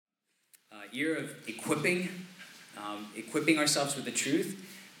year of equipping ourselves with the truth,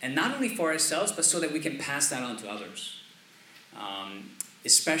 and not only for ourselves, but so that we can pass that on to others,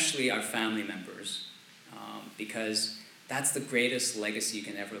 especially our family members, because that's the greatest legacy you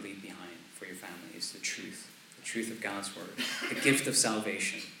can ever leave behind for your family is the truth of God's word, the gift of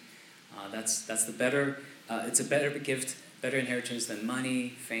salvation. That's the better. It's a better gift, better inheritance than money,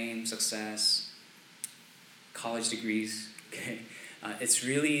 fame, success, college degrees. Okay, it's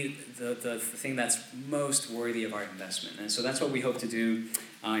really the thing that's most worthy of our investment, and so that's what we hope to do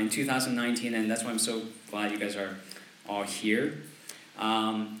in 2019, and that's why I'm so glad you guys are all here.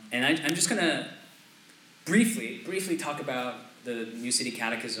 And I'm just gonna briefly talk about the New City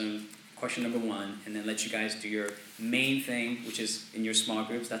Catechism, question number 1, and then let you guys do your main thing, which is in your small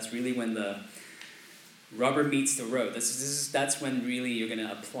groups. That's really when the rubber meets the road. That's when really you're going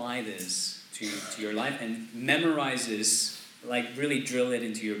to apply this to your life and memorize this, like really drill it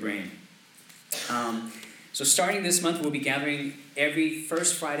into your brain. So starting this month, we'll be gathering every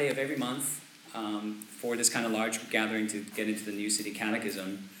first Friday of every month for this kind of large gathering to get into the New City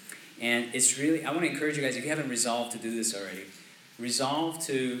Catechism. And it's really, I want to encourage you guys, if you haven't resolved to do this already, resolve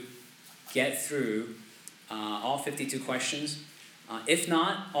to get through all 52 questions. If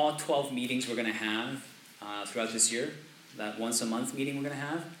not, all 12 meetings we're going to have throughout this year, that once a month meeting we're going to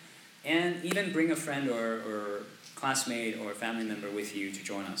have, and even bring a friend or classmate or family member with you to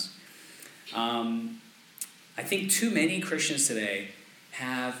join us. I think too many Christians today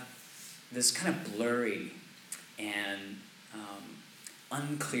have this kind of blurry and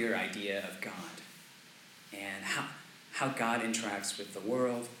unclear idea of God and how God interacts with the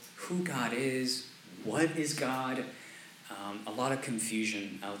world, who God is, what is God. A lot of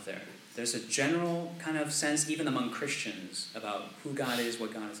confusion out there. There's a general kind of sense, even among Christians, about who God is,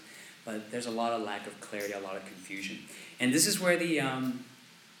 what God is, but there's a lot of lack of clarity, a lot of confusion. And this is where the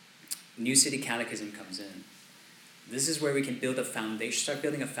New City Catechism comes in. This is where we can build a foundation, start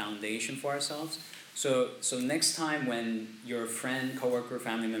building a foundation for ourselves. So next time when your friend, coworker,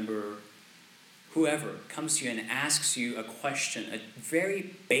 family member, whoever comes to you and asks you a question, a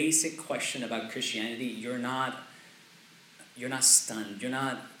very basic question about Christianity, you're not stunned, you're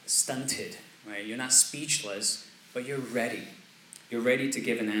not stunted, right? You're not speechless, but you're ready. You're ready to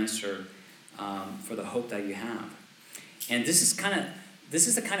give an answer for the hope that you have. And this is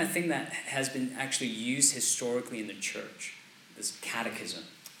the kind of thing that has been actually used historically in the church, this catechism.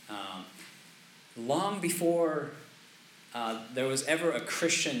 Long before there was ever a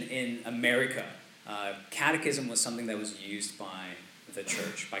Christian in America, catechism was something that was used by the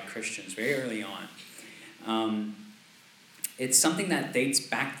church, by Christians, very early on. It's something that dates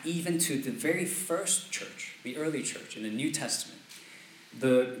back even to the very first church, the early church in the New Testament.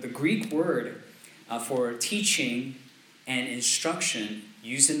 The Greek word for teaching and instruction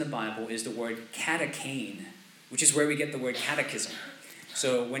used in the Bible is the word katechane, which is where we get the word catechism.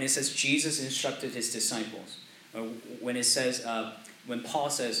 So when it says Jesus instructed his disciples, when it says, when Paul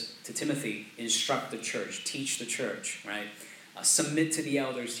says to Timothy, instruct the church, teach the church, right? Submit to the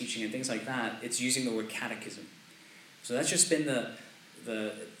elders' teaching and things like that, it's using the word catechism. So that's just been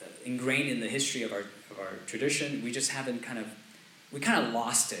the ingrained in the history of our tradition. We just haven't we kind of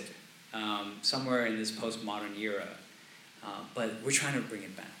lost it somewhere in this postmodern era. But we're trying to bring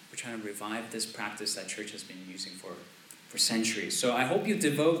it back. We're trying to revive this practice that church has been using for centuries. So I hope you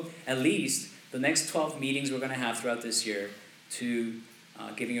devote at least the next 12 meetings we're going to have throughout this year to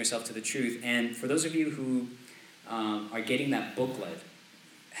giving yourself to the truth. And for those of you who are getting that booklet,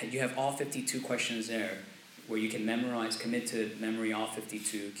 you have all 52 questions there where you can commit to memory all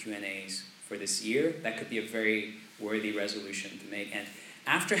 52 Q&As for this year. That could be a very worthy resolution to make. And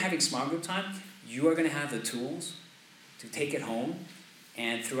after having small group time, you are going to have the tools to take it home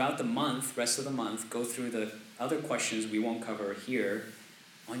and throughout the month, rest of the month, go through the other questions we won't cover here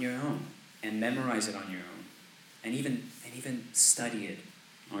on your own and memorize it on your own and even study it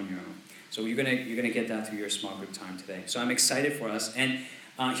on your own. So you're gonna get that through your small group time today. So I'm excited for us. And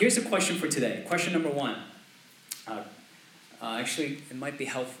here's the question for today. Question number 1. Actually, it might be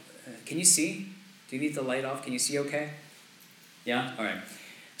helpful. Can you see? Do you need the light off? Can you see okay? Yeah? All right.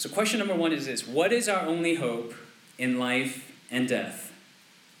 So question number 1 is this. What is our only hope in life and death?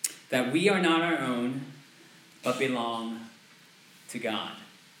 That we are not our own, but belong to God.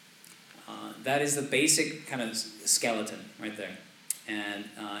 That is the basic kind of skeleton right there. And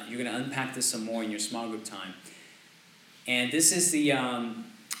you're going to unpack this some more in your small group time. And this is the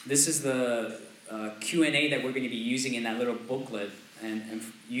Q&A that we're going to be using in that little booklet. And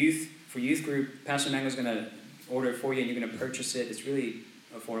for youth group, Pastor Mango's going to order it for you, and you're going to purchase it. It's really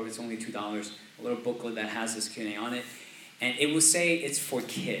affordable. It's only $2. A little booklet that has this Q&A on it. And it will say it's for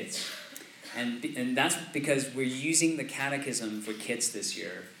kids. And that's because we're using the catechism for kids this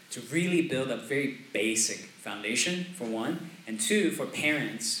year to really build a very basic foundation, for one, and two, for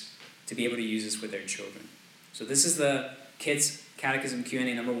parents to be able to use this with their children. So this is the Kids Catechism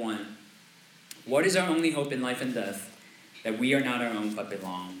Q&A number 1. What is our only hope in life and death? That we are not our own but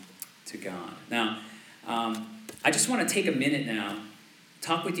belong to God. Now, I just want to take a minute now,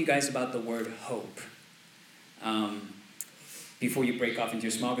 talk with you guys about the word hope before you break off into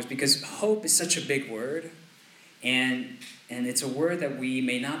your small groups, because hope is such a big word, and it's a word that we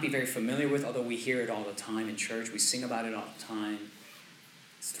may not be very familiar with, although we hear it all the time in church. We sing about it all the time.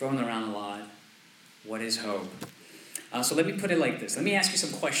 It's thrown around a lot. What is hope? So let me put it like this. Let me ask you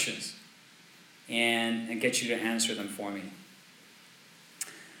some questions and get you to answer them for me.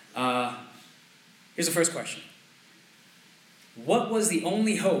 Here's the first question. What was the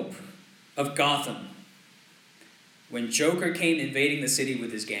only hope of Gotham when Joker came invading the city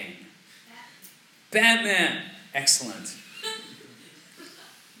with his gang? Batman! Excellent.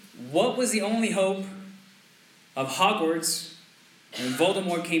 What was the only hope of Hogwarts when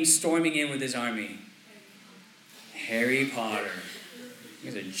Voldemort came storming in with his army? Harry Potter.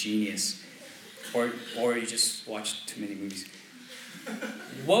 You guys are genius. Or you just watched too many movies.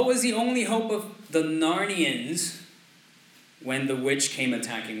 What was the only hope of the Narnians when the witch came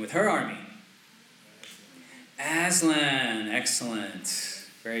attacking with her army? Aslan. Excellent.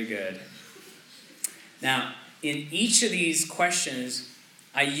 Very good. Now, in each of these questions,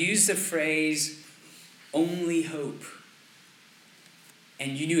 I use the phrase, only hope.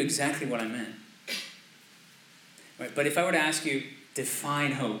 And you knew exactly what I meant. Right? But if I were to ask you,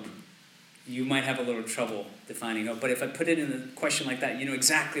 define hope, you might have a little trouble defining hope. But if I put it in a question like that, you know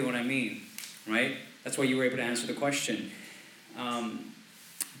exactly what I mean, right? That's why you were able to answer the question.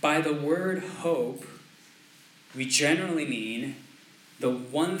 By the word hope, we generally mean the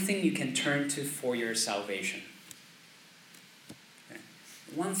one thing you can turn to for your salvation. Okay?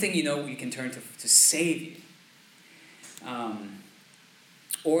 One thing you know you can turn to save you.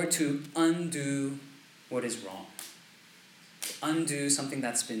 Or to undo what is wrong. Undo something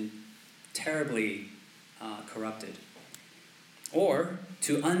that's been terribly corrupted. Or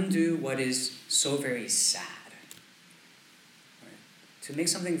to undo what is so very sad. Right? To make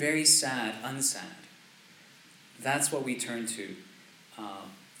something very sad unsad. That's what we turn to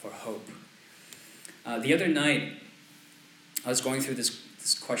for hope. The other night, I was going through this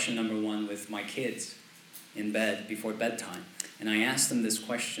question number 1 with my kids in bed before bedtime. And I asked them this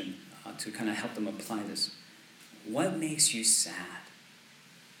question to kind of help them apply this. What makes you sad?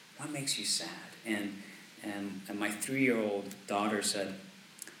 What makes you sad? And my 3-year-old daughter said,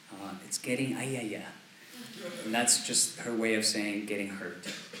 it's getting ayaya. And that's just her way of saying getting hurt.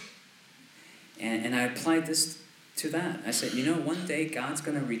 And I applied this to that. I said, one day God's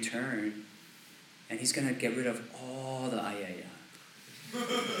going to return and he's going to get rid of all the ayaya.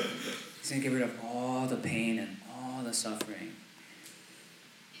 He's going to get rid of all the pain and all the suffering.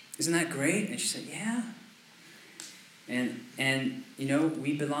 Isn't that great? And she said, yeah. And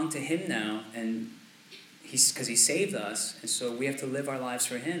we belong to him now, and because he saved us, and so we have to live our lives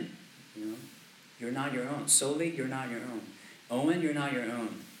for him. You're not your own. Soli, you're not your own. Owen, you're not your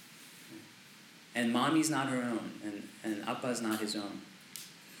own. And mommy's not her own, and Appa's not his own.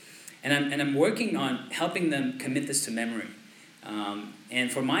 And I'm working on helping them commit this to memory.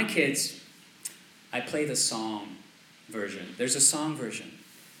 And for my kids, I play the song version. There's a song version.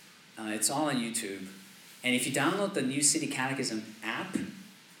 It's all on YouTube. And if you download the New City Catechism app,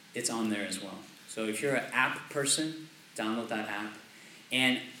 it's on there as well. So if you're an app person, download that app.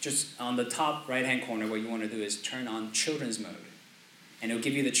 And just on the top right-hand corner, what you want to do is turn on children's mode. And it'll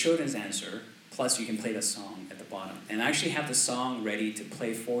give you the children's answer, plus you can play the song at the bottom. And I actually have the song ready to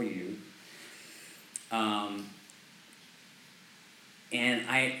play for you. And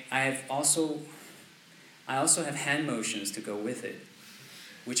I also have hand motions to go with it,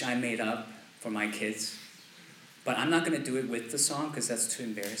 which I made up for my kids. But I'm not going to do it with the song because that's too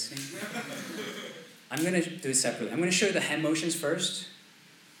embarrassing. I'm going to do it separately. I'm going to show you the hand motions first,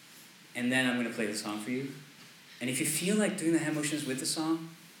 and then I'm going to play the song for you. And if you feel like doing the hand motions with the song,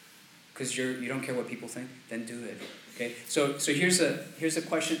 because you don't care what people think, then do it. Okay. So here's a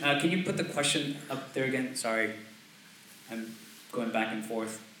question. Can you put the question up there again? Sorry, I'm going back and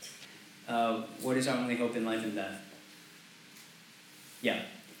forth. What is our only hope in life and death? Yeah.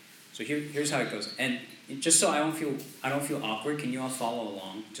 So here's how it goes. And just so I don't feel awkward, can you all follow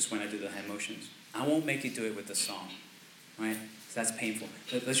along just when I do the hand motions? I won't make you do it with the song, right? 'Cause that's painful.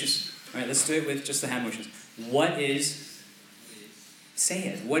 Let's do it with just the hand motions. Say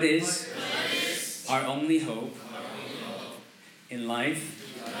it. What is our only hope in life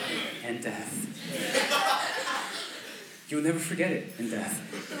and death. You'll never forget it in death.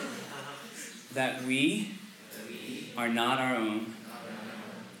 That we are not our own,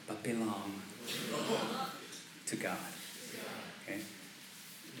 but belong to God. Okay?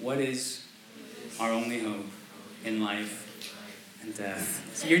 What is our only hope in life and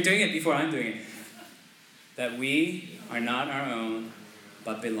death? So you're doing it before I'm doing it. That we are not our own,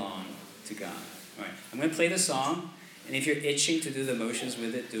 but belong to God. All right, I'm going to play the song, and if you're itching to do the motions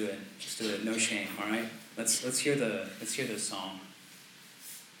with it, do it. Just do it, no shame. All right, let's hear the song.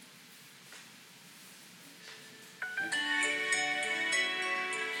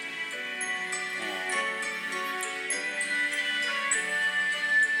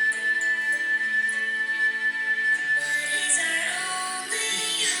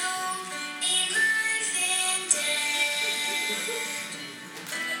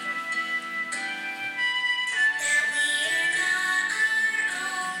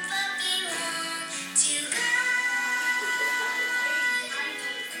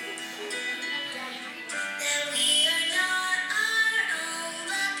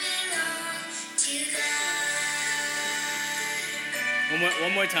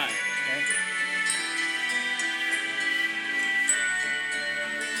 One more time. Okay?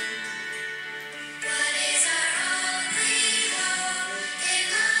 What is our only hope in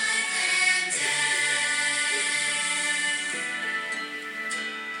life and death?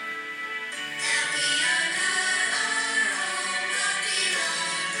 That we are not our own, but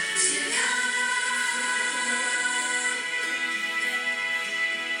belong to God.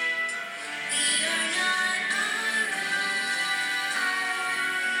 We are not our own.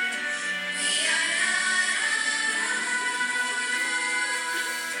 We are not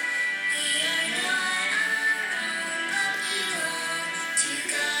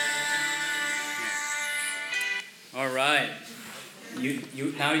All right.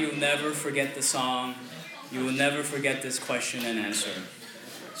 Now you'll never forget the song. You will never forget this question and answer.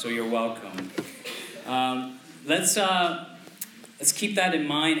 So you're welcome. Let's keep that in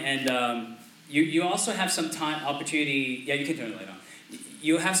mind, and you also have some opportunity. Yeah, you can turn the light on.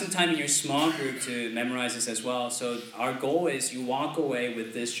 You have some time in your small group to memorize this as well. So our goal is you walk away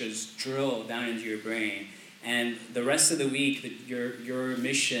with this just drilled down into your brain, and the rest of the week, your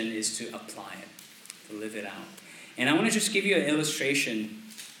mission is to apply it, to live it out. And I want to just give you an illustration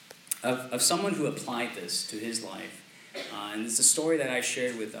of someone who applied this to his life. And it's a story that I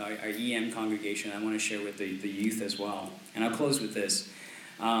shared with our EM congregation. I want to share with the youth as well. And I'll close with this.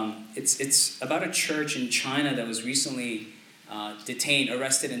 It's about a church in China that was recently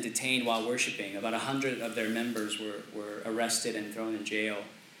arrested and detained while worshiping. About 100 of their members were arrested and thrown in jail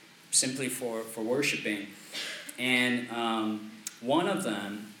simply for worshiping. And one of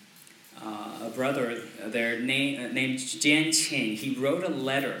them, a brother there named Jian Qing, he wrote a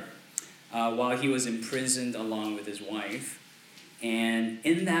letter while he was imprisoned along with his wife. And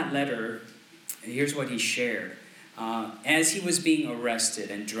in that letter, here's what he shared. As he was being arrested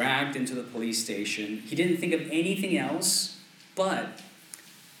and dragged into the police station, he didn't think of anything else but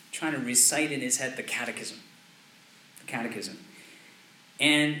trying to recite in his head the catechism.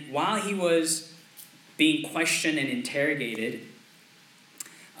 And while he was being questioned and interrogated,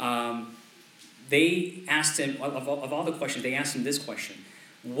 they asked him, of all the questions, they asked him this question.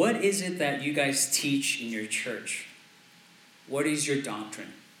 What is it that you guys teach in your church? What is your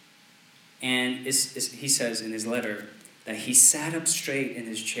doctrine? And he says in his letter that he sat up straight in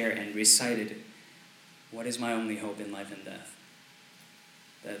his chair and recited, what is my only hope in life and death?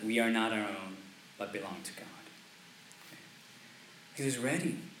 That we are not our own, but belong to God. He was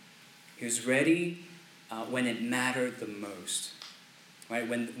ready. He was ready when it mattered the most. Right?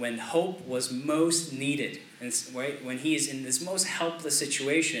 When hope was most needed, and right? When he is in this most helpless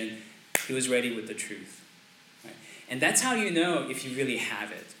situation, he was ready with the truth. Right? And that's how you know if you really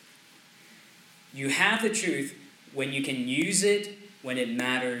have it. You have the truth when you can use it when it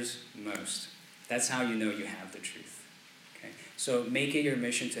matters most. That's how you know you have the truth. Okay? So make it your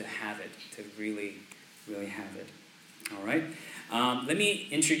mission to have it, to really, really have it. All right? Let me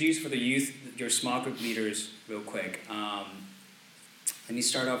introduce for the youth your small group leaders real quick. Let me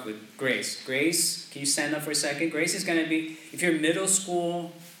start off with Grace. Grace, can you stand up for a second? Grace is going to be, if you're middle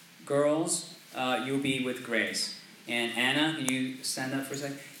school girls, you'll be with Grace. And Anna, can you stand up for a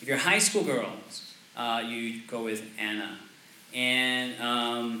second? If you're high school girls, you go with Anna. And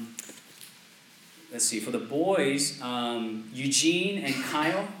let's see, for the boys, Eugene and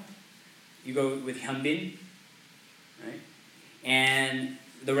Kyle, you go with Hyunbin. Right? And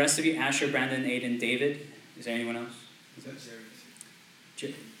the rest of you, Asher, Brandon, Aiden, David. Is there anyone else? Is that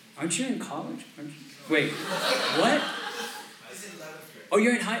Aren't you in college? Wait, what? I was in 11th grade. Oh,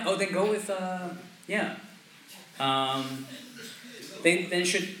 you're in high. Oh, then go with yeah. Then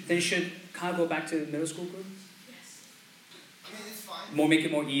should Kyle go back to middle school group? I mean, it's fine. Make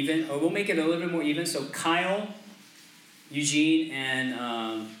it more even, or we'll make it a little bit more even. So Kyle, Eugene,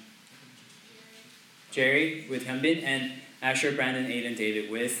 and Jerry with Hyunbin, and Asher, Brandon, Aiden, David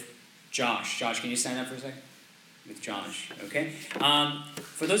with Josh. Josh, can you stand up for a second? With Josh, okay?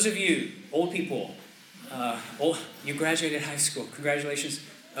 For those of you, old people, you graduated high school. Congratulations.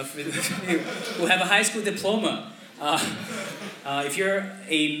 For those of you who have a high school diploma. If you're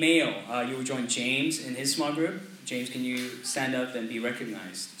a male, you will join James in his small group. James, can you stand up and be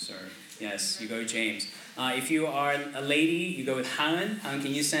recognized, sir? Yes, you go with James. If you are a lady, you go with Han. Han,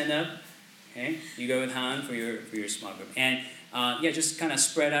 can you stand up? Okay, you go with Han for your small group. And just kind of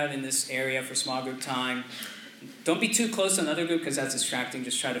spread out in this area for small group time. Don't be too close to another group because that's distracting.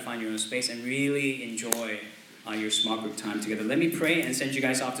 Just try to find your own space and really enjoy your small group time together. Let me pray and send you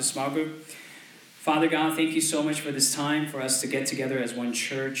guys off to small group. Father God, thank you so much for this time for us to get together as one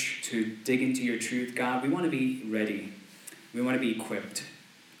church to dig into your truth. God, we want to be ready. We want to be equipped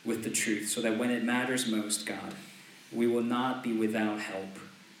with the truth so that when it matters most, God, we will not be without help,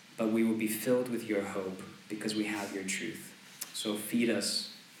 but we will be filled with your hope because we have your truth. So feed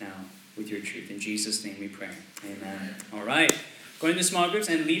us now with your truth. In Jesus' name we pray. Amen. All right. Going to small groups,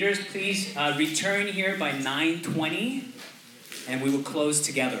 and leaders, please return here by 9:20, and we will close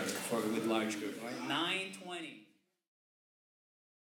together with large group. All right, 9:20.